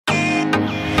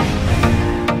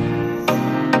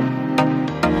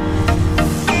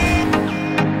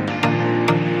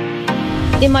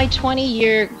In my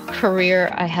 20-year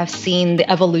career, I have seen the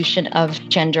evolution of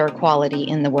gender equality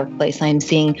in the workplace. I'm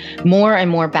seeing more and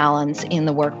more balance in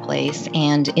the workplace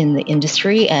and in the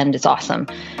industry, and it's awesome.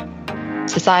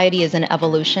 Society is an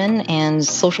evolution, and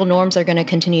social norms are going to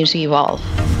continue to evolve.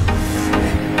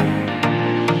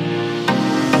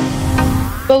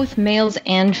 Both males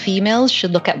and females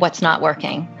should look at what's not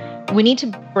working. We need to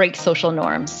break social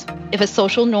norms. If a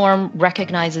social norm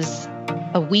recognizes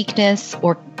a weakness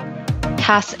or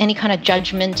casts any kind of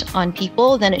judgment on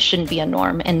people, then it shouldn't be a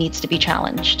norm and needs to be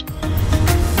challenged.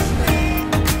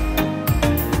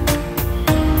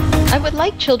 I would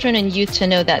like children and youth to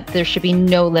know that there should be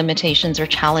no limitations or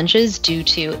challenges due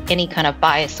to any kind of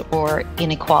bias or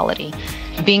inequality.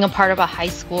 Being a part of a high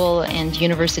school and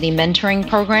university mentoring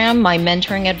program, my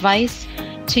mentoring advice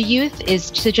to youth is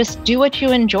to just do what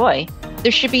you enjoy.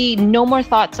 There should be no more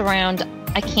thoughts around,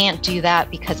 I can't do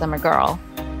that because I'm a girl.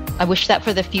 I wish that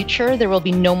for the future, there will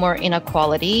be no more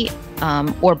inequality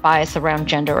or bias around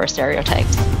gender or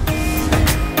stereotypes.